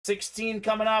16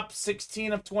 coming up,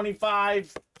 16 of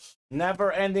 25.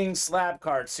 Never-ending slab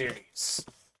card series.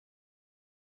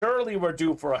 Surely we're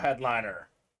due for a headliner.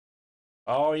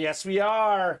 Oh, yes, we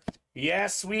are.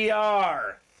 Yes, we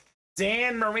are.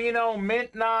 Dan Marino,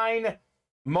 mint 9.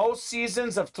 Most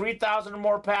seasons of 3,000 or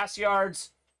more pass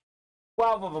yards.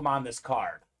 12 of them on this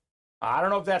card. I don't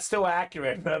know if that's still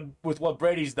accurate with what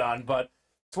Brady's done, but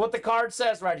it's what the card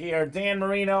says right here. Dan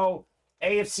Marino,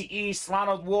 AFC East,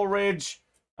 Ronald Woolridge.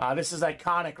 This is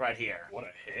iconic right here. What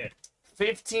a hit.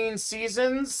 15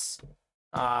 seasons,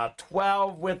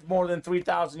 12 with more than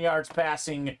 3,000 yards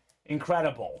passing.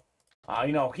 Incredible.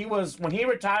 You know, he was, when he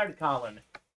retired, Colin,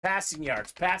 passing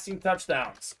yards, passing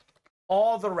touchdowns,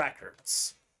 all the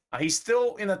records. He's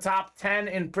still in the top 10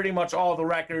 in pretty much all the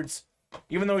records,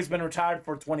 even though he's been retired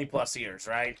for 20-plus years,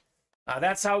 right?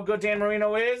 That's how good Dan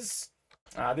Marino is.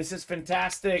 This is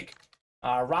fantastic.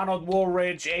 Ronald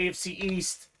Woolridge, AFC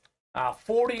East,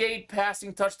 48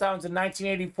 passing touchdowns in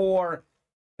 1984.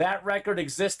 That record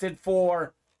existed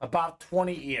for about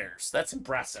 20 years. That's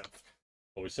impressive.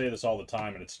 Well, we say this all the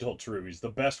time, and it's still true. He's the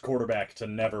best quarterback to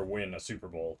never win a Super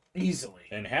Bowl. Easily.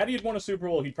 And had he won a Super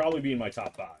Bowl, he'd probably be in my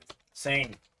top 5.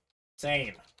 Same.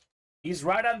 Same. He's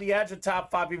right on the edge of top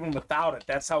 5 even without it.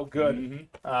 That's how good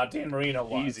Dan Marino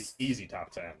was. Easy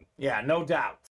top 10. Yeah, no doubt.